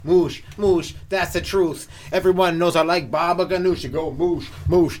Moosh, moosh, that's the truth. Everyone knows I like Baba Ganoush. You go moosh,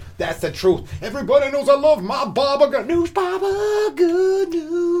 moosh, that's the truth. Everybody knows I love my Baba Ganoush. Baba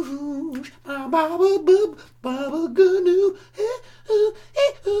Ganoush. My Baba Boob, Baba Ganoush.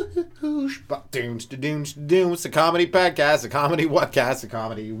 It's the comedy podcast, the comedy whatcast, the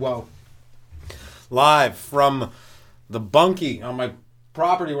comedy whoa. Live from the bunkie on my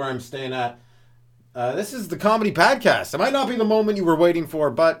property where I'm staying at. This is the comedy podcast. It might not be the moment you were waiting for,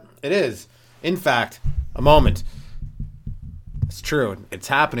 but it is, in fact, a moment. It's true. It's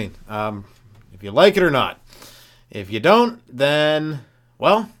happening. If you like it or not. If you don't, then,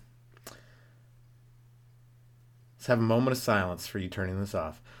 well, let's have a moment of silence for you turning this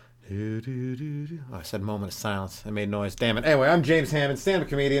off. Oh, I said moment of silence. I made noise. Damn it. Anyway, I'm James Hammond, stand-up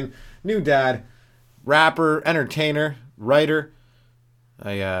comedian, new dad, rapper, entertainer, writer.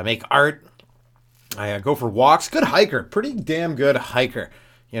 I make art. I go for walks. Good hiker. Pretty damn good hiker.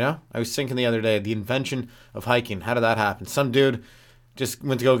 You know? I was thinking the other day, the invention of hiking. How did that happen? Some dude just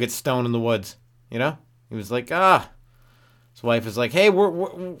went to go get stoned in the woods. You know? He was like, His wife was like, hey,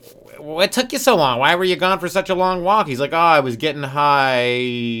 what took you so long? Why were you gone for such a long walk? He's like, I was getting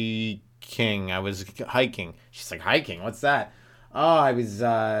hiking. I was hiking. She's like, hiking? What's that? I was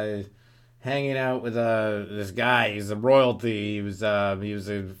hanging out with this guy. He's a royalty. He was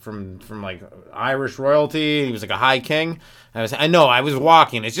from like Irish royalty. He was like a high king. I know. I was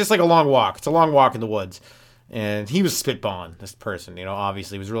walking. It's just like a long walk. It's a long walk in the woods. And he was spitballing, this person. You know,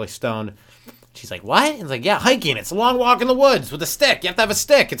 obviously, he was really stoned. She's like, what? He's like, yeah, hiking. It's a long walk in the woods with a stick. You have to have a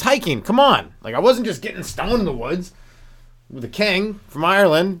stick. It's hiking. Come on. Like, I wasn't just getting stoned in the woods with a king from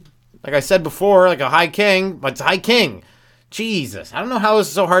Ireland. Like I said before, like a high king, but it's a high king. Jesus. I don't know how it's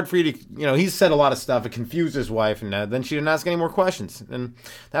so hard for you to, you know, he's said a lot of stuff. It confused his wife, and then she didn't ask any more questions. And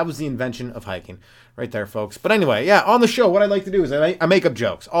that was the invention of hiking right there, folks. But anyway, yeah, on the show, what I like to do is I make up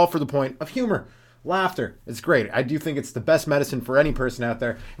jokes, all for the point of humor, laughter. It's great. I do think it's the best medicine for any person out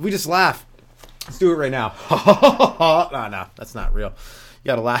there. If we just laugh, let's do it right now. No, that's not real. You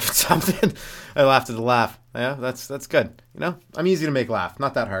got to laugh at something. I laughed at the laugh. Yeah, that's good. You know, I'm easy to make laugh.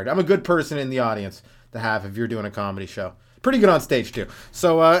 Not that hard. I'm a good person in the audience to have if you're doing a comedy show. Pretty good on stage, too.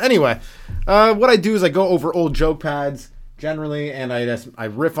 So, anyway, what I do is I go over old joke pads, generally, and I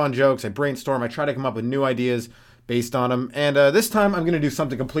riff on jokes, I brainstorm, I try to come up with new ideas based on them, and this time I'm going to do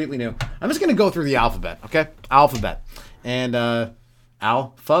something completely new. I'm just going to go through the alphabet, okay? Alphabet. And,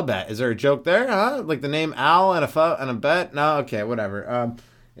 alphabet. Is there a joke there, huh? Like the name Al and a bet? No? Okay, whatever.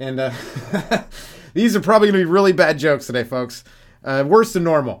 These are probably going to be really bad jokes today, folks. Worse than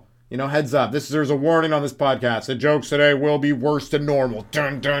normal. You know, heads up. There's a warning on this podcast. The jokes today will be worse than normal.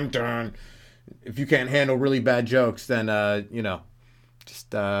 Dun, dun, dun. If you can't handle really bad jokes, then, you know,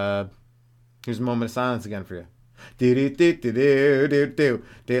 just, here's a moment of silence again for you.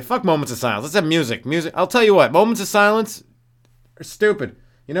 Fuck moments of silence. Let's have music. I'll tell you what, moments of silence are stupid.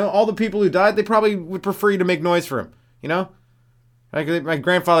 You know, all the people who died, they probably would prefer you to make noise for him. You know? Like, my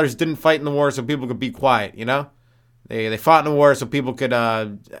grandfathers didn't fight in the war so people could be quiet, you know? They fought in the war so people could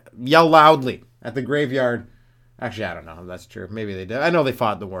yell loudly at the graveyard. Actually, I don't know if that's true. Maybe they did. I know they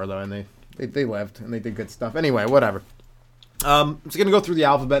fought in the war, though, and they lived, and they did good stuff. Anyway, whatever. I'm just going to go through the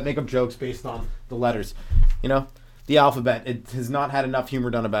alphabet, make up jokes based on the letters. You know, the alphabet, it has not had enough humor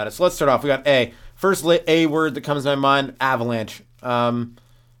done about it. So let's start off. We got A. First A word that comes to my mind, avalanche.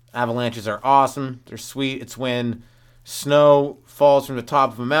 Avalanches are awesome. They're sweet. It's when snow falls from the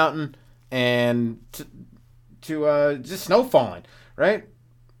top of a mountain and to just snow falling, right?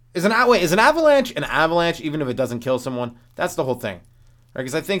 Is an avalanche an avalanche even if it doesn't kill someone? That's the whole thing, right?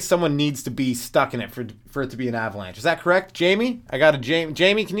 Because I think someone needs to be stuck in it for it to be an avalanche. Is that correct, Jamie? I got a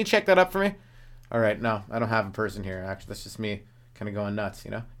Jamie, can you check that up for me? All right, no, I don't have a person here. Actually, that's just me kind of going nuts, you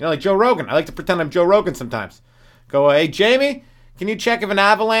know? You know, like Joe Rogan. I like to pretend I'm Joe Rogan sometimes. Go, hey, Jamie, can you check if an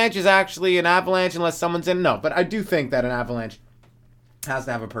avalanche is actually an avalanche unless someone's in? No, but I do think that an avalanche has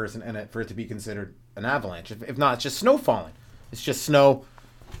to have a person in it for it to be considered an avalanche. If not, it's just snow falling. It's just snow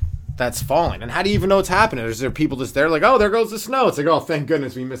that's falling. And how do you even know it's happening? Is there people just there like, oh, there goes the snow? It's like, oh, thank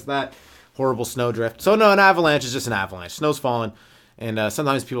goodness we missed that horrible snow drift. So no, an avalanche is just an avalanche. Snow's falling, and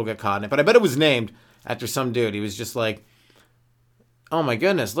sometimes people get caught in it. But I bet it was named after some dude. He was just like, oh my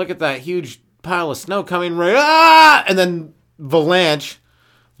goodness, look at that huge pile of snow coming right, and then valanche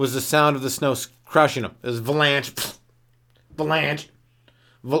was the sound of the snow crushing him. It was valanche, valanche.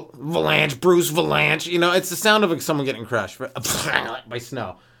 Valanche, Bruce Valanche. You know, it's the sound of someone getting crushed by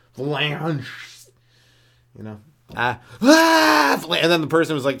snow. Valanche. You know. And then the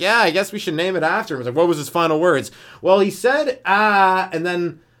person was like, yeah, I guess we should name it after him. I was like, what was his final words? Well, he said, and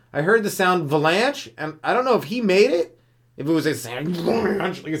then I heard the sound Valanche, and I don't know if he made it, If it was a sound,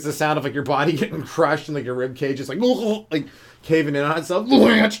 like it's the sound of like your body getting crushed and like your rib cage just like caving in on itself,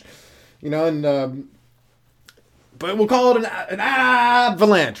 and but we'll call it an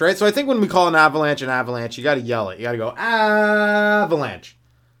avalanche, right? So I think when we call an avalanche, you got to yell it. You got to go avalanche.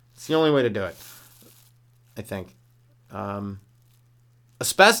 It's the only way to do it, I think.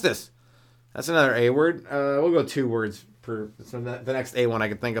 Asbestos. That's another A word. We'll go 2 words per. So the next A one I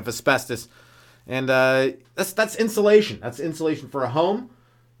could think of, asbestos. And that's insulation. That's insulation for a home.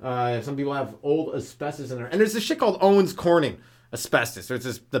 Some people have old asbestos in there. And there's this shit called Owens Corning asbestos.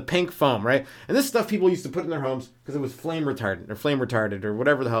 There's the pink foam, right? And this stuff people used to put in their homes because it was flame retardant or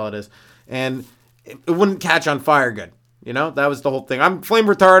whatever the hell it is. And it wouldn't catch on fire good. That was the whole thing. I'm flame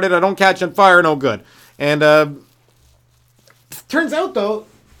retardant. I don't catch on fire, no good. And turns out, though,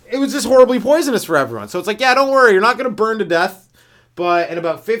 it was just horribly poisonous for everyone. So it's like, yeah, don't worry. You're not going to burn to death. But in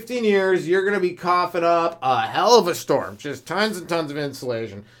about 15 years, you're going to be coughing up a hell of a storm. Just tons and tons of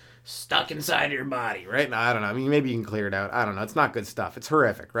insulation stuck inside your body, right? Now, I don't know. I mean, maybe you can clear it out. I don't know. It's not good stuff. It's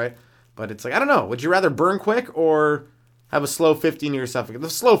horrific, right? But it's like, I don't know. Would you rather burn quick or have a slow 15-year suffocation? The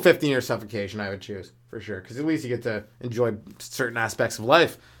slow 15-year suffocation I would choose, for sure. Because at least you get to enjoy certain aspects of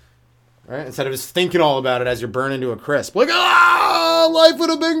life, right? Instead of just thinking all about it as you're burning to a crisp. Like, life would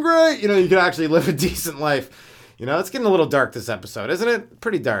have been great. You could actually live a decent life. It's getting a little dark this episode, isn't it?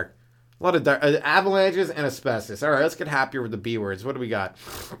 Pretty dark. A lot of dark. Avalanches and asbestos. All right, let's get happier with the B words. What do we got?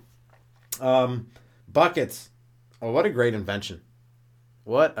 Buckets. Oh, what a great invention.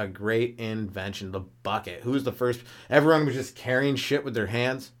 What a great invention. The bucket. Who's the first? Everyone was just carrying shit with their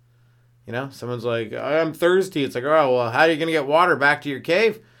hands. Someone's like, I'm thirsty. It's like, oh, well, how are you going to get water back to your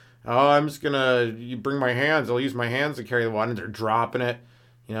cave? Oh, I'm just going to, you bring my hands. I'll use my hands to carry the water. And they're dropping it.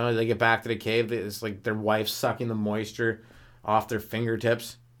 They get back to the cave. It's like their wife sucking the moisture off their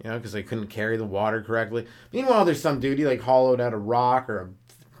fingertips, because they couldn't carry the water correctly. Meanwhile, there's some dude, he like hollowed out a rock or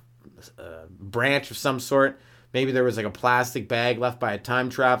a branch of some sort. Maybe there was like a plastic bag left by a time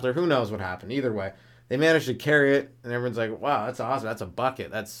traveler. Who knows what happened? Either way, they managed to carry it, and everyone's like, wow, that's awesome. That's a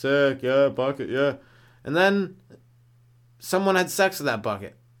bucket. That's sick. Yeah, bucket, yeah. And then someone had sex with that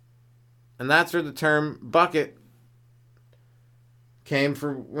bucket. And that's where the term bucket came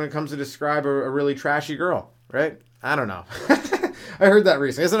for when it comes to describe a really trashy girl, right? I don't know. I heard that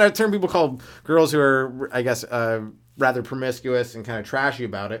recently. Isn't that a term people call girls who are, I guess, rather promiscuous and kind of trashy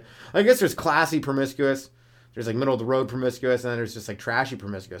about it? I guess there's classy promiscuous, there's like middle of the road promiscuous, and then there's just like trashy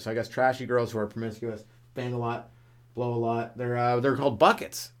promiscuous. So I guess trashy girls who are promiscuous, bang a lot, blow a lot, they're called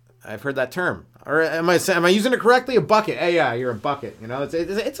buckets. I've heard that term. Or am I using it correctly? A bucket. Hey, yeah, you're a bucket.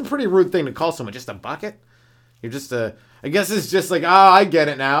 It's a pretty rude thing to call someone just a bucket. You're just I guess it's just like, oh, I get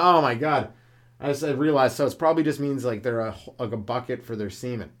it now. Oh my God. I just realized. So it probably just means like they're a bucket for their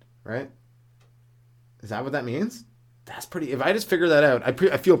semen, right? Is that what that means? That's pretty, if I just figure that out,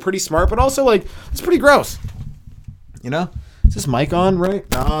 I feel pretty smart, but also like, it's pretty gross. Is this mic on, right?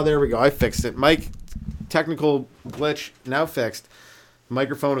 Oh, there we go. I fixed it. Mic, technical glitch, now fixed. The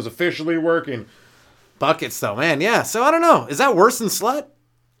microphone is officially working. Buckets though, man. Yeah. So I don't know. Is that worse than slut?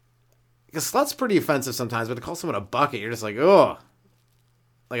 Because slut's pretty offensive sometimes, but to call someone a bucket, you're just like, oh.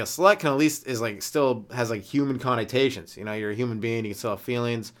 Like a slut can at least is like still has like human connotations. You're a human being, you can still have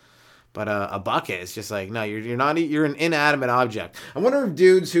feelings. But a bucket is just like, no, you're not. You're an inanimate object. I wonder if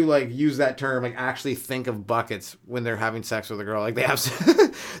dudes who like use that term like actually think of buckets when they're having sex with a girl. Like they have,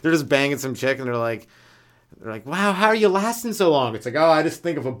 they're just banging some chick and they're like, wow, how are you lasting so long? It's like, oh, I just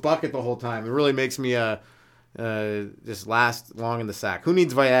think of a bucket the whole time. It really makes me just last long in the sack. Who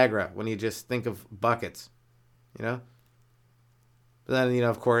needs Viagra when you just think of buckets? But then,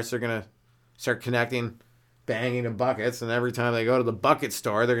 of course, they're going to start connecting banging to buckets, and every time they go to the bucket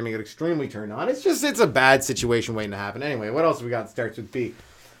store, they're going to get extremely turned on. It's a bad situation waiting to happen. Anyway, what else we got that starts with B?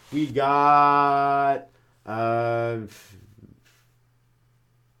 We got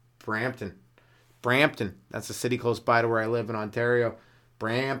Brampton. That's a city close by to where I live in Ontario.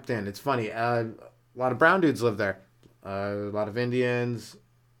 Brampton. It's funny. A lot of brown dudes live there. A lot of Indians.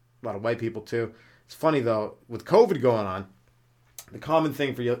 A lot of white people, too. It's funny, though, with COVID going on, the common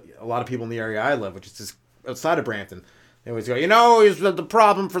thing for a lot of people in the area I live, which is just outside of Brampton, they always go, is the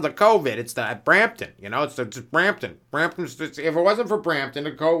problem for the COVID? It's that Brampton, it's Brampton. Brampton's, if it wasn't for Brampton,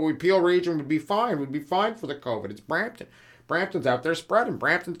 the Peel region would be fine. We'd be fine for the COVID. It's Brampton. Brampton's out there spreading.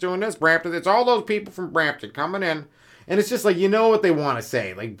 Brampton's doing this. Brampton, it's all those people from Brampton coming in. And it's just like, what they want to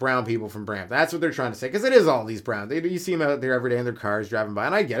say, like brown people from Brampton. That's what they're trying to say, because it is all these brown. You see them out there every day in their cars driving by,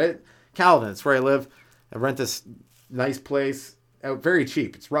 and I get it. Caledon, it's where I live. I rent this nice place out very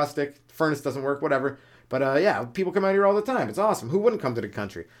cheap. It's rustic. The furnace doesn't work, whatever. But yeah, people come out here all the time. It's awesome. Who wouldn't come to the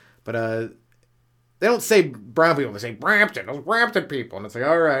country? But They don't say brown people. They say Brampton. Those Brampton people. And it's like,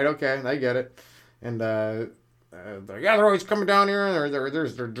 all right, okay, I get it. And they're always coming down here and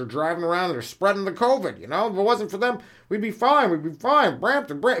they're driving around and they're spreading the COVID. You know, if it wasn't for them, we'd be fine.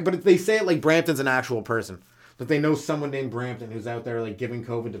 Brampton. But if they say it like Brampton's an actual person, that they know someone named Brampton who's out there like giving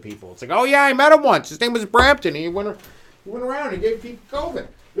COVID to people. It's like, oh yeah, I met him once. His name was Brampton. He went around and gave people COVID. It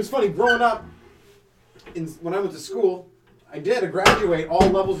was funny growing up. When I went to school, I did graduate all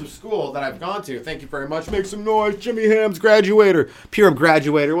levels of school that I've gone to. Thank you very much. Make some noise, Jimmy Ham's graduator, Pure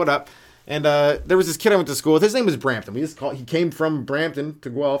graduator. What up? And there was this kid I went to school with. His name was Brampton. He came from Brampton to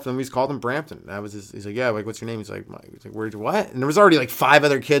Guelph, and we just called him Brampton. That was he's like, yeah, like, what's your name? He's like, where's what? And there was already like 5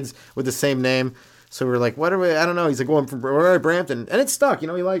 other kids with the same name. So we were like, what are we? I don't know. He's like, well, I'm from Brampton. And it stuck. You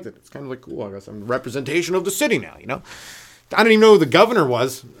know, he liked it. It's kind of like cool. I guess I'm a representation of the city now, you know? I don't even know who the governor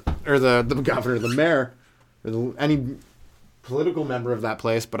was, or the governor, the mayor, or any political member of that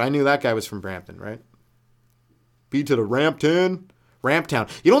place, but I knew that guy was from Brampton, right? B to the Ramptown.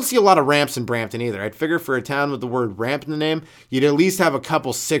 You don't see a lot of ramps in Brampton either. I'd figure for a town with the word ramp in the name, you'd at least have a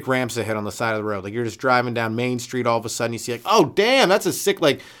couple sick ramps to hit on the side of the road. Like you're just driving down Main Street, all of a sudden you see like, oh damn, that's a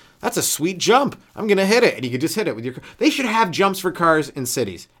sweet jump. I'm going to hit it. And you could just hit it with your car. They should have jumps for cars in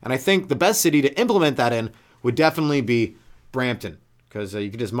cities. And I think the best city to implement that in would definitely be Brampton. Because you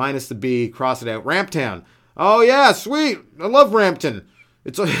could just minus the B, cross it out. Ramptown. Oh, yeah, sweet. I love Rampton.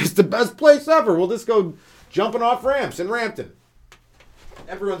 It's the best place ever. We'll just go jumping off ramps in Rampton.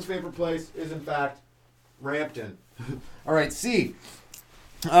 Everyone's favorite place is, in fact, Rampton. All right, C.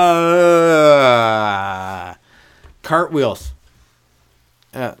 Cartwheels.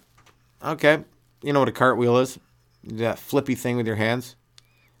 Yeah. Okay. You know what a cartwheel is? That flippy thing with your hands.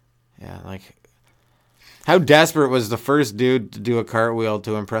 Yeah, like... How desperate was the first dude to do a cartwheel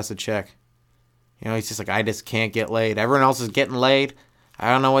to impress a chick? You know, he's just like, I just can't get laid. Everyone else is getting laid. I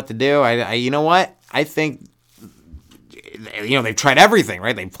don't know what to do. You know what? I think, you know, they've tried everything,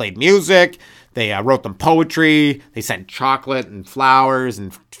 right? They played music. They wrote them poetry. They sent chocolate and flowers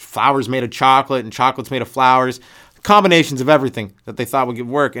made of chocolate and chocolates made of flowers. Combinations of everything that they thought would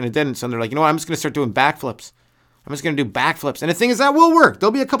work, and it didn't. So they're like, you know what? I'm just going to start doing backflips. I'm just going to do backflips. And the thing is, that will work.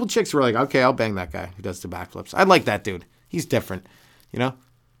 There'll be a couple chicks who are like, okay, I'll bang that guy who does the backflips. I like that dude. He's different, you know?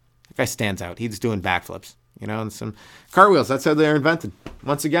 That guy stands out. He's doing backflips, you know? And some cartwheels, that's how they're invented.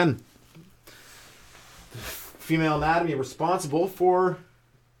 Once again, female anatomy responsible for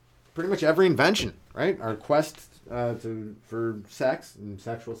pretty much every invention, right? Our quest for sex and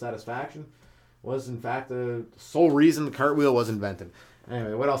sexual satisfaction was, in fact, the sole reason the cartwheel was invented.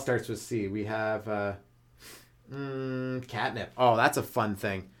 Anyway, what else starts with C? We have... catnip. Oh, that's a fun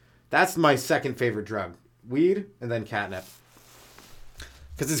thing. That's my second favorite drug. Weed and then catnip.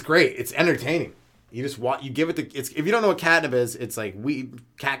 Because it's great. It's entertaining. You give it if you don't know what catnip is, it's like weed,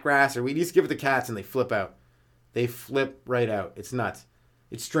 cat grass or weed. You just give it to cats and they flip out. They flip right out. It's nuts.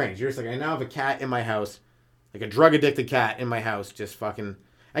 It's strange. You're just like, I now have a cat in my house, like a drug addicted cat in my house, just fucking.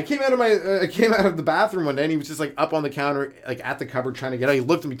 I came out of the bathroom one day and he was just like up on the counter, like at the cupboard trying to get out. He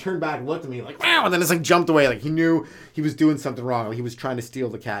looked at me, turned back, and looked at me like, wow, and then it's like jumped away. Like he knew he was doing something wrong. Like he was trying to steal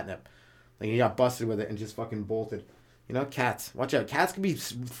the catnip. Like he got busted with it and just fucking bolted. You know, cats. Watch out. Cats could be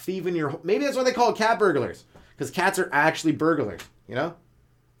thieving your... Maybe that's why they call it cat burglars. Because cats are actually burglars, you know?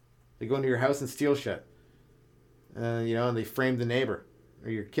 They go into your house and steal shit. You know, and they frame the neighbor or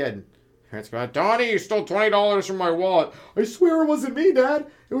your kid. Parents go, Donnie, you stole $20 from my wallet. I swear it wasn't me, Dad.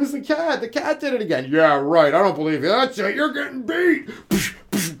 It was the cat. The cat did it again. Yeah, right. I don't believe you. That's it. You're getting beat.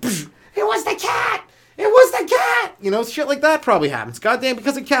 It was the cat. It was the cat. You know, shit like that probably happens. Goddamn,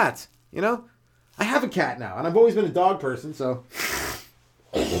 because of cats. You know? I have a cat now, and I've always been a dog person, so...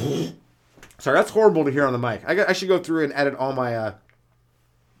 Sorry, that's horrible to hear on the mic. I should go through and edit all my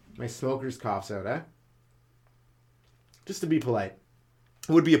my smoker's coughs out, eh? Just to be polite.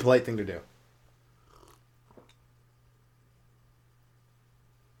 It would be a polite thing to do.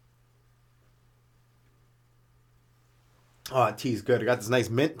 Oh, tea's good. I got this nice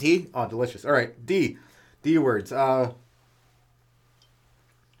mint tea. Oh, delicious. All right, D. D words.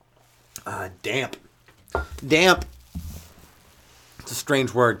 Damp. Damp. It's a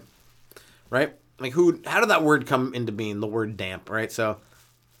strange word, right? Like how did that word come into being, the word damp, right? So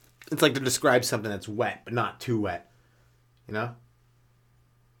it's like to describe something that's wet, but not too wet, you know?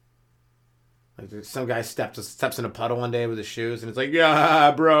 Like some guy steps in a puddle one day with his shoes, and it's like,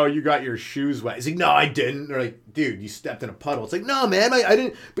 yeah, bro, you got your shoes wet. He's like, no, I didn't. They're like, dude, you stepped in a puddle. It's like, no, man, I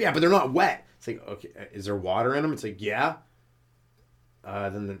didn't. But yeah, but they're not wet. It's like, okay, is there water in them? It's like, yeah.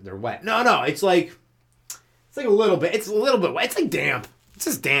 Then they're wet. No, it's like a little bit. It's a little bit wet. It's like damp. It's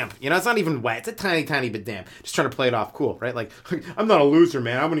just damp. You know, it's not even wet. It's a tiny, tiny bit damp. Just trying to play it off cool, right? Like, I'm not a loser,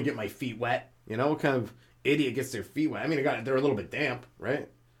 man. I'm going to get my feet wet. You know, what kind of idiot gets their feet wet? I mean, they're a little bit damp, right?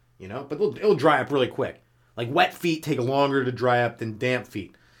 You know, but it'll dry up really quick. Like wet feet take longer to dry up than damp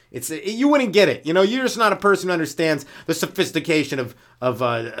feet. You wouldn't get it. You know, you're just not a person who understands the sophistication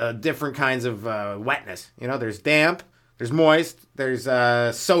of different kinds of wetness. You know, there's damp, there's moist, there's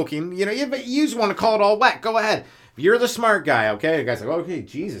soaking. You know, you just want to call it all wet. Go ahead. You're the smart guy, okay? The guy's like, okay,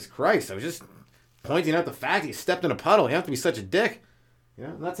 Jesus Christ. I was just pointing out the fact that you stepped in a puddle. You have to be such a dick. You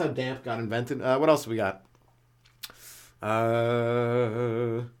know, that's how damp got invented. What else we got?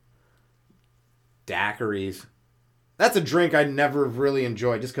 Daiquiris. That's a drink I never really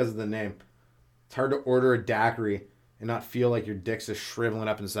enjoyed just because of the name. It's hard to order a daiquiri and not feel like your dick's just shriveling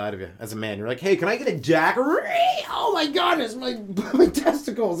up inside of you. As a man, you're like, hey, can I get a daiquiri? Oh my goodness, my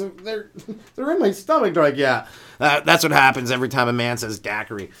testicles, they're in my stomach. They're like, yeah, that's what happens every time a man says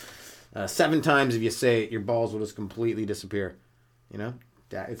daiquiri. 7 times if you say it, your balls will just completely disappear. You know,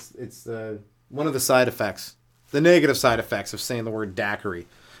 it's one of the side effects, the negative side effects of saying the word daiquiri.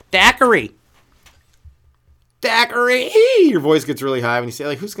 Daiquiri. Daiquiri! Your voice gets really high when you say,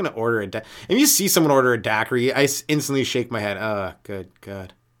 like, who's going to order a daiquiri? And you see someone order a daiquiri, I instantly shake my head. Oh, good,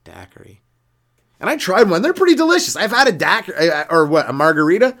 daiquiri. And I tried one. They're pretty delicious. I've had a daiquiri, or what, a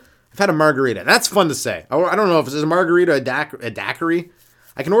margarita? I've had a margarita. That's fun to say. I don't know if it's a margarita, a daiquiri.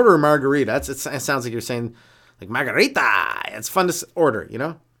 I can order a margarita. It sounds like you're saying, like, margarita. It's fun to order, you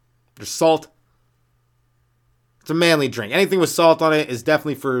know? There's salt. It's a manly drink. Anything with salt on it is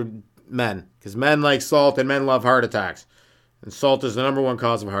definitely for men, because men like salt and men love heart attacks, and salt is the number one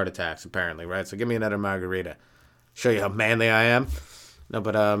cause of heart attacks, apparently, right? So give me another margarita. Show you how manly I am. No,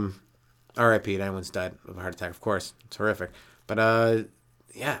 but R.I.P. to anyone's died of a heart attack, of course. It's horrific. But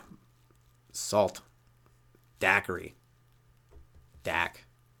yeah, salt, daiquiri, Dak.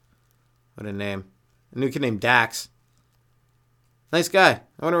 What a name! A new kid named Dax. Nice guy.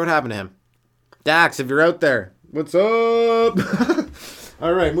 I wonder what happened to him. Dax, if you're out there, what's up?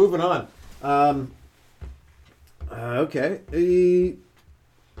 All right, moving on. Okay.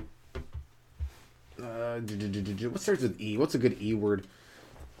 What starts with E? What's a good E word?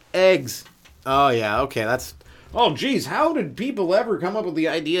 Eggs. Oh, yeah. Okay, that's... Oh, geez. How did people ever come up with the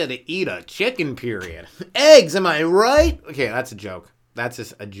idea to eat a chicken, period? Eggs, am I right? Okay, that's a joke. That's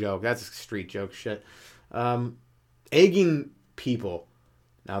just a joke. That's a street joke shit. Egging people.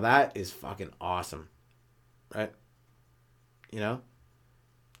 Now, that is fucking awesome. Right? You know?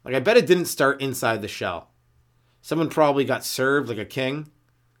 Like, I bet it didn't start inside the shell. Someone probably got served like a king.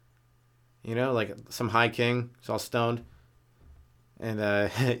 You know, like some high king. He's all stoned.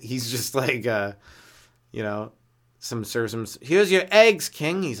 And he's just like, you know, serves him. Here's your eggs,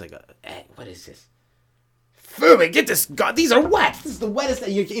 king. He's like, egg, what is this? Food, get this. God, these are wet. This is the wettest.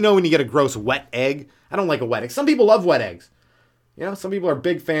 You know when you get a gross wet egg? I don't like a wet egg. Some people love wet eggs. You know, some people are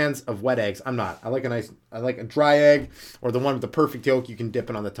big fans of wet eggs. I'm not. I like a dry egg, or the one with the perfect yolk you can dip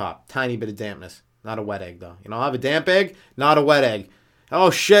it on the top. Tiny bit of dampness. Not a wet egg, though. You know, I'll have a damp egg, not a wet egg.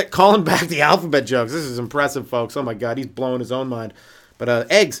 Oh, shit. Calling back the alphabet jokes. This is impressive, folks. Oh, my God. He's blowing his own mind. But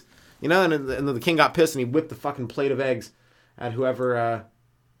eggs. You know, and the king got pissed, and he whipped the fucking plate of eggs at whoever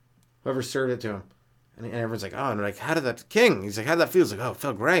served it to him. And everyone's like, oh, and they're like, how did that, king? He's like, how did that feel? He's like, oh, it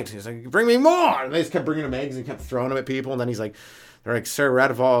felt great. He's like, bring me more. And they just kept bringing him eggs and kept throwing them at people. And then he's like, they're like, sir, we're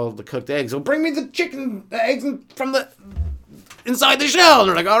out of all the cooked eggs. Well, bring me the chicken eggs from the inside the shell. And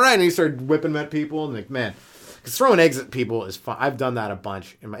they're like, all right. And he started whipping them at people. And like, man, because throwing eggs at people is fun. I've done that a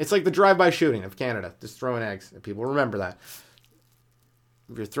bunch. It's like the drive-by shooting of Canada. Just throwing eggs at people. Remember that.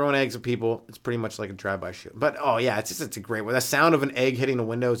 If you're throwing eggs at people, it's pretty much like a drive-by shoot. But, oh, yeah, it's a great one. The sound of an egg hitting the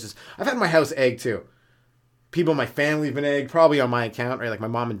window is just... I've had my house egged, too. People in my family have been egged, probably on my account, right? Like, my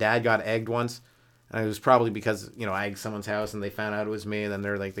mom and dad got egged once. And it was probably because, you know, I egged someone's house and they found out it was me. And then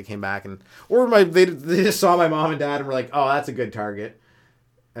they came back and... Or they just saw my mom and dad and were like, oh, that's a good target.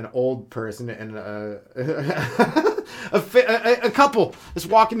 An old person and a couple just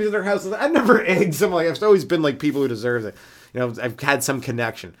walking into their house. I've never egged someone. I've always been like people who deserve it. You know, I've had some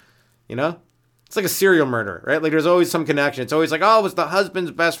connection, you know? It's like a serial murder, right? Like there's always some connection. It's always like, oh, it was the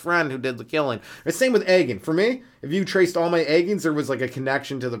husband's best friend who did the killing. It's same with egging. For me, if you traced all my eggings, there was like a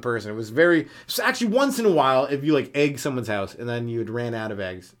connection to the person. It was actually once in a while, if you like egg someone's house and then you had ran out of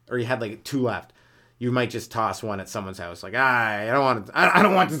eggs or you had like 2 left, you might just toss one at someone's house. Like, I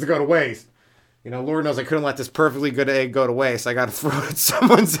don't want this to go to waste. You know, Lord knows I couldn't let this perfectly good egg go to waste. I got to throw it at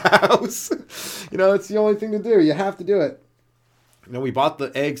someone's house. You know, it's the only thing to do. You have to do it. You know, we bought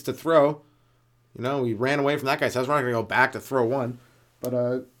the eggs to throw. You know, we ran away from that guy's house. We're not going to go back to throw one.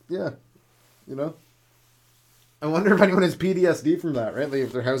 But, yeah. You know. I wonder if anyone has PTSD from that, right? Like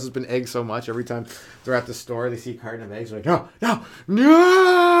if their house has been egged so much, every time they're at the store, they see a carton of eggs, they're like,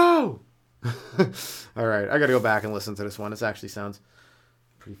 no! All right, I got to go back and listen to this one. This actually sounds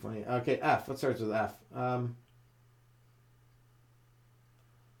pretty funny. Okay, F. What starts with F?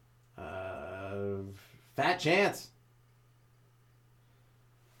 Fat chance.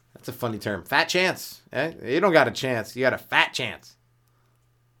 That's a funny term. Fat chance. Eh? You don't got a chance. You got a fat chance.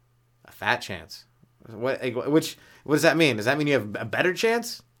 A fat chance. What does that mean? Does that mean you have a better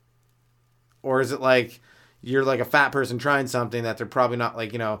chance? Or is it like you're like a fat person trying something that they're probably not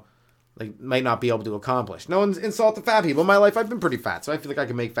like, like might not be able to accomplish? No one's insulted fat people. In my life, I've been pretty fat, so I feel like I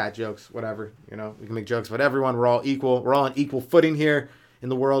can make fat jokes, whatever. We can make jokes about everyone. We're all equal. We're all on equal footing here in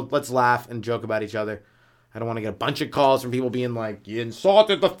the world. Let's laugh and joke about each other. I don't want to get a bunch of calls from people being like, you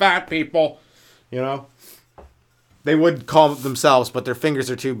insulted the fat people. They would call themselves, but their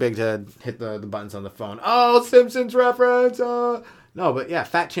fingers are too big to hit the buttons on the phone. Oh, Simpsons reference. No, but yeah,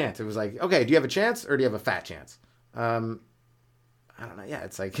 fat chance. It was like, okay, do you have a chance or do you have a fat chance? I don't know. Yeah,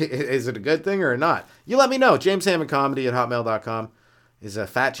 it's like, is it a good thing or not? You let me know. James Hammond Comedy at hotmail.com. Is a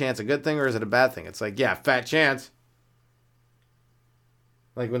fat chance a good thing or is it a bad thing? It's like, yeah, fat chance.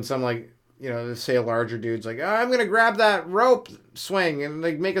 Like when some say a larger dude's like, oh, I'm going to grab that rope swing and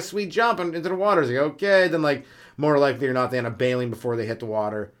like make a sweet jump into the water. It's like, okay. Then like more likely or not, they end up bailing before they hit the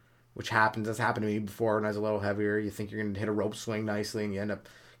water, which happens. That's happened to me before when I was a little heavier. You think you're going to hit a rope swing nicely and you end up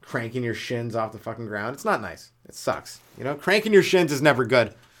cranking your shins off the fucking ground. It's not nice. It sucks. Cranking your shins is never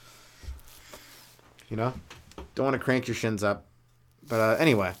good. Don't want to crank your shins up. But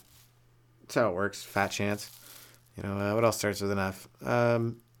anyway, that's how it works. Fat chance. What else starts with an F?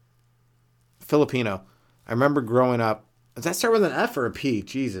 Filipino. I remember growing up. Does that start with an F or a P?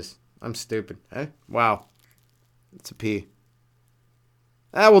 Jesus. I'm stupid. Eh? Wow. It's a P.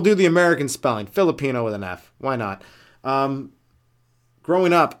 We'll do the American spelling. Filipino with an F. Why not?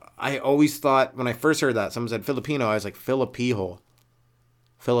 Growing up, I always thought, when I first heard that, someone said Filipino, I was like, Filipino.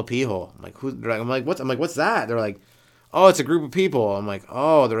 Filipino. I'm like, what's that? They're like, oh, it's a group of people. I'm like,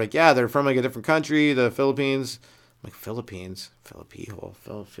 oh, they're like, yeah, they're from like a different country, the Philippines. I'm like, Philippines? Filipino.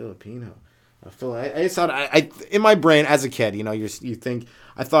 Filipino. I just thought, in my brain as a kid, you think,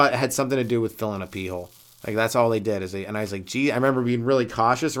 I thought it had something to do with filling a pee hole. Like, that's all they did. And I was like, gee, I remember being really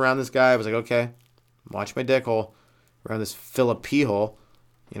cautious around this guy. I was like, okay, watch my dick hole around this Philippine hole,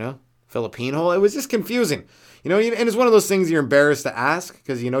 Philippine hole. It was just confusing, and it's one of those things you're embarrassed to ask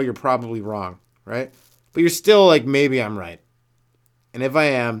because you're probably wrong, right? But you're still like, maybe I'm right. And if I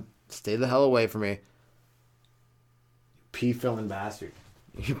am, stay the hell away from me. Pee filling bastard.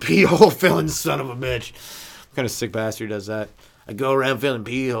 You pee hole filling son of a bitch. What kind of sick bastard does that? I go around filling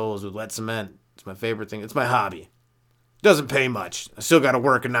pee holes with wet cement. It's my favorite thing. It's my hobby. Doesn't pay much. I still got to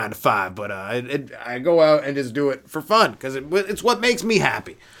work a 9 to 5, but I go out and just do it for fun because it's what makes me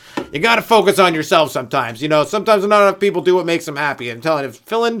happy. You got to focus on yourself sometimes. Sometimes not enough people do what makes them happy. I'm telling you, if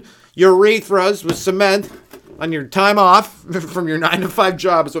filling urethras with cement on your time off from your 9 to 5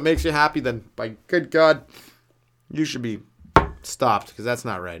 job is what makes you happy, then by good God, you should be stopped because that's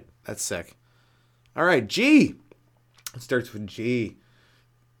not right. That's sick. All right, G. It starts with G.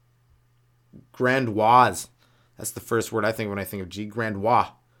 Grandoise. That's the first word I think when I think of G.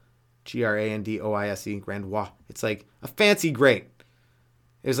 Grandoise. Grandoise. Grandoise. It's like a fancy great.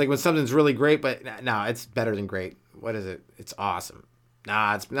 It's like when something's really great, but no, it's better than great. What is it? It's awesome.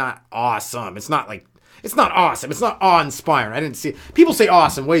 Nah, it's not awesome. It's not awesome. It's not awe-inspiring. I didn't see it. People say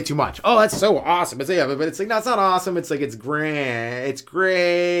awesome way too much. Oh, that's so awesome. But it's like, no, it's not awesome. It's like, it's grand. It's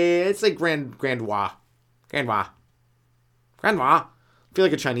great. It's like grandoise. Grandoise. Grandoise. I feel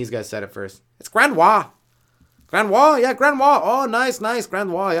like a Chinese guy said it first. It's grandoise. Grandoise, yeah, grandoise. Oh, nice,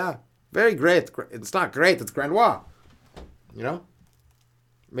 grandoise, yeah. Very great. It's not great, it's grandoise.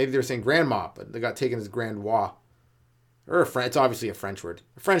 Maybe they were saying grandma, but they got taken as grandoise. Or it's obviously a French word.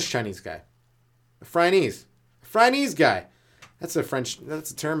 A French-Chinese guy. A Frynese guy. That's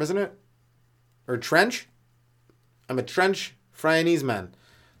a term, isn't it? Or trench? I'm a trench Frynese man.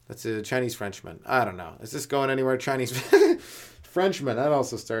 That's a Chinese Frenchman. I don't know. Is this going anywhere? Chinese Frenchman. That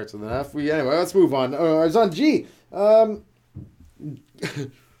also starts with an F. Anyway, let's move on. I was on G.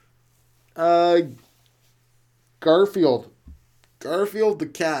 Garfield. Garfield the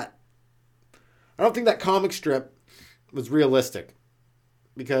cat. I don't think that comic strip was realistic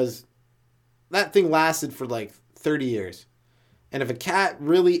because that thing lasted for like 30 years. And if a cat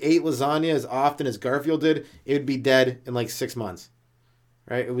really ate lasagna as often as Garfield did, it would be dead in like 6 months.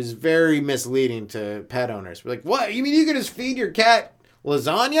 Right? It was very misleading to pet owners. We're like, what? You mean you can just feed your cat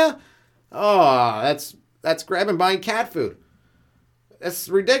lasagna? Oh, that's grabbing buying cat food. That's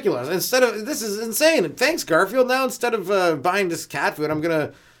ridiculous. This is insane. Thanks, Garfield. Now instead of buying this cat food, I'm going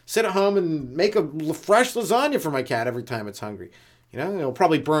to sit at home and make a fresh lasagna for my cat every time it's hungry. You know, it'll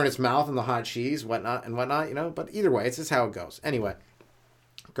probably burn its mouth in the hot cheese, whatnot, you know. But either way, it's just how it goes. Anyway,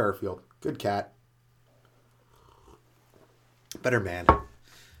 Garfield. Good cat. Better man.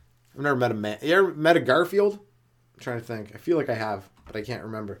 I've never met a man. You ever met a Garfield? I'm trying to think. I feel like I have, but I can't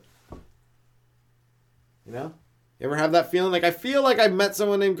remember. You know? You ever have that feeling? Like, I feel like I've met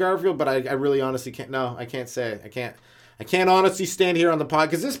someone named Garfield, but I really honestly can't. No, I can't say. I can't honestly stand here on the pod,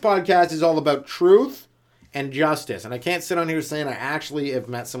 because this podcast is all about truth and justice. And I can't sit on here saying I actually have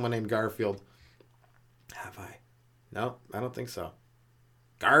met someone named Garfield. Have I? No, I don't think so.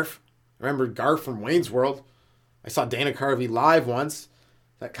 Garf? I remember Garf from Wayne's World. I saw Dana Carvey live once.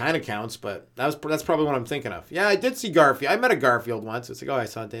 That kind of counts, but that's probably what I'm thinking of. Yeah, I did see Garfield. I met a Garfield once. It's like, oh, I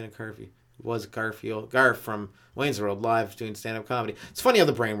saw Dana Carvey. It was Garf from Wayne's World live doing stand-up comedy. It's funny how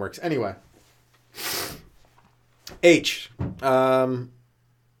the brain works. Anyway. H.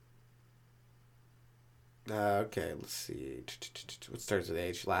 Okay, let's see. What starts with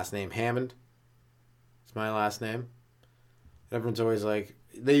H? Last name, Hammond. It's my last name. Everyone's always like,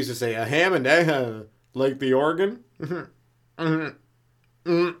 they used to say, a Hammond, eh? Like the organ? It's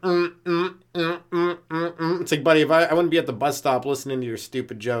like, buddy, if I wouldn't be at the bus stop listening to your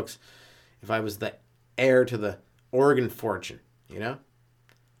stupid jokes if I was the heir to the organ fortune, you know?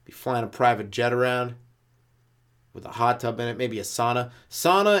 Be flying a private jet around with a hot tub in it, maybe a sauna.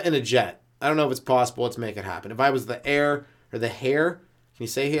 Sauna and a jet. I don't know if it's possible. Let's make it happen. If I was the heir or the hair, can you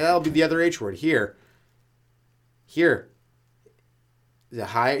say, hey, that'll be the other H word. Here. The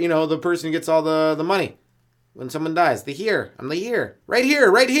high, you know, the person who gets all the money when someone dies. The here. I'm the here. Right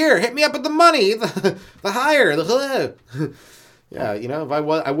here. Hit me up with the money. The higher. The yeah, you know, if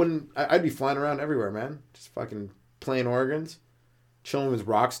I'd be flying around everywhere, man. Just fucking playing organs. Chilling with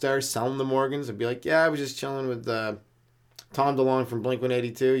rock stars, selling them organs. I'd be like, yeah, I was just chilling with Tom DeLonge from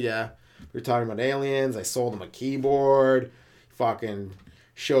Blink-182. Yeah, we were talking about aliens. I sold him a keyboard. Fucking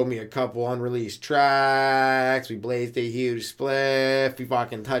showed me a couple unreleased tracks. We blazed a huge spliff. We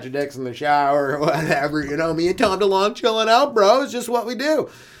fucking touched dicks in the shower or whatever. You know, me and Tom DeLonge chilling out, bro. It's just what we do.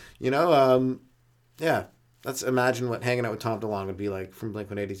 You know, yeah. Let's imagine what hanging out with Tom DeLonge would be like from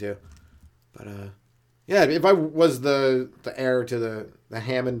Blink-182. But, yeah, if I was the heir to the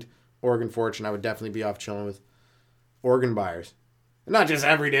Hammond organ fortune, I would definitely be off chilling with organ buyers. And not just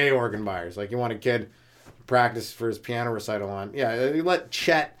everyday organ buyers. Like, you want a kid to practice for his piano recital on. Yeah, you let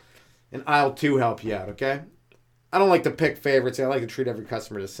Chet in aisle 2 help you out, okay? I don't like to pick favorites. I like to treat every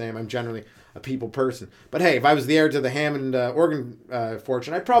customer the same. I'm generally a people person. But hey, if I was the heir to the Hammond organ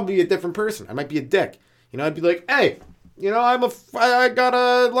fortune, I'd probably be a different person. I might be a dick. You know, I'd be like, hey, you know, I got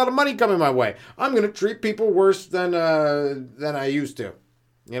a lot of money coming my way. I'm going to treat people worse than I used to.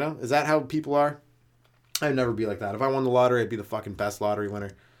 You know, is that how people are? I'd never be like that. If I won the lottery, I'd be the fucking best lottery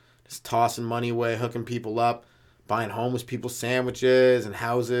winner. Just tossing money away, hooking people up, buying homeless people sandwiches and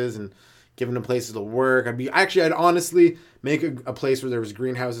houses and giving them places to work. I'd honestly make a place where there was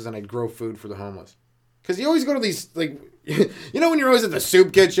greenhouses and I'd grow food for the homeless. Because you always go to these, like, you know, when you're always at the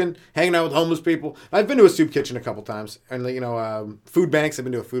soup kitchen, hanging out with homeless people. I've been to a soup kitchen a couple times. And, you know, food banks. I've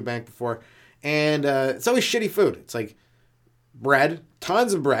been to a food bank before. And it's always shitty food. It's like bread,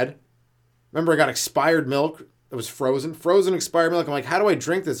 tons of bread. Remember, I got expired milk that was frozen expired milk. I'm like, how do I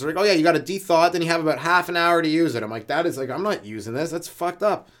drink this? They're like, oh, yeah, you got to de-thaw it. Then you have about half an hour to use it. I'm like, I'm not using this. That's fucked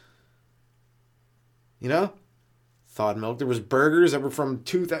up. You know? Thawed milk. There was burgers that were from,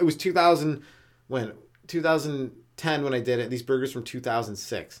 it was 2000, when? 2010 when I did it. These burgers from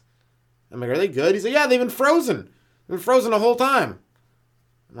 2006. I'm like, are they good? He's like, yeah, they've been frozen. They've been frozen the whole time.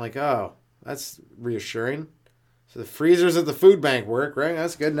 I'm like, oh, that's reassuring. So the freezers at the food bank work, right?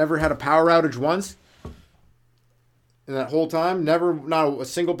 That's good. Never had a power outage once. In that whole time, not a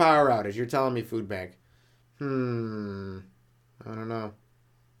single power outage. You're telling me food bank. I don't know.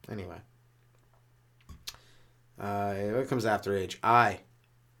 Anyway. What comes after H? I.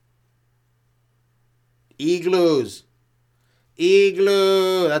 Igloos.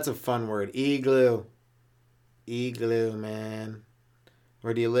 Igloo. That's a fun word. Igloo. Igloo, man.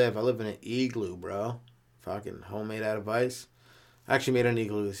 Where do you live? I live in an igloo, bro. Fucking homemade out of ice. I actually made an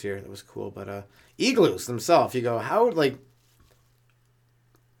igloo this year. That was cool. But igloos themselves, you go, how would, like...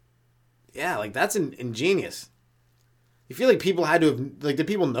 Yeah, like, that's ingenious. You feel like people had to have... Like, did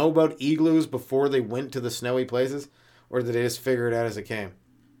people know about igloos before they went to the snowy places? Or did they just figure it out as it came?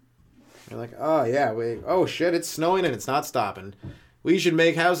 You're like, oh, yeah, oh, shit, it's snowing and it's not stopping. We should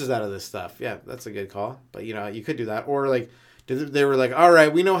make houses out of this stuff. Yeah, that's a good call. But, you know, you could do that. Or, like, they were like, all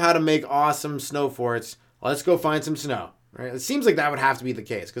right, we know how to make awesome snow forts. Let's go find some snow. Right? It seems like that would have to be the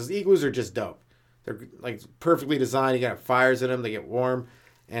case because the igloos are just dope. They're, like, perfectly designed. You got fires in them. They get warm.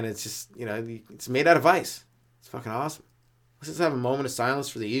 And it's just, you know, it's made out of ice. It's fucking awesome. Let's just have a moment of silence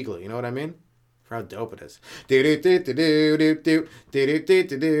for the igloo. You know what I mean? For how dope it is.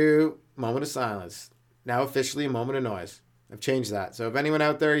 Do-do-do-do-do-do-do-do-do-do-do. Moment of silence. Now officially a moment of noise. I've changed that. So if anyone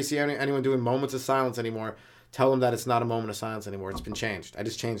out there, you see anyone doing moments of silence anymore, tell them that it's not a moment of silence anymore. It's been changed. I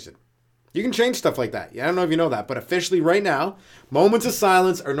just changed it. You can change stuff like that. I don't know if you know that, but officially right now, moments of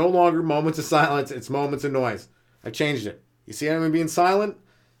silence are no longer moments of silence. It's moments of noise. I've changed it. You see anyone being silent?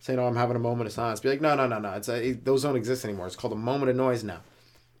 Say, no, I'm having a moment of silence. Be like, no. Those don't exist anymore. It's called a moment of noise now.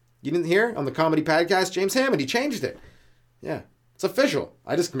 You didn't hear? On the comedy podcast, James Hammond, he changed it. Yeah, it's official.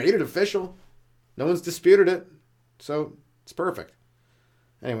 I just made it official. No one's disputed it. So it's perfect.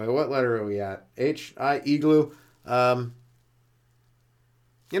 Anyway, what letter are we at? H, I, igloo. I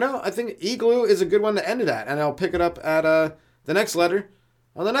think igloo is a good one to end it at. And I'll pick it up at the next letter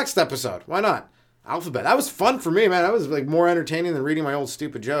on the next episode. Why not? Alphabet. That was fun for me, man. That was like more entertaining than reading my old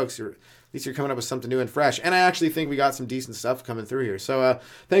stupid jokes. At least you're coming up with something new and fresh. And I actually think we got some decent stuff coming through here. So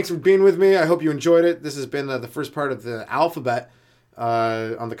thanks for being with me. I hope you enjoyed it. This has been the first part of the alphabet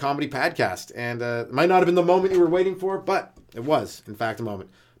on the comedy podcast. And it might not have been the moment you were waiting for, but it was, in fact, a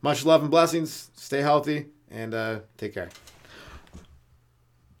moment. Much love and blessings. Stay healthy and take care.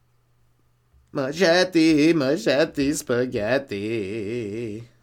 Machete, spaghetti.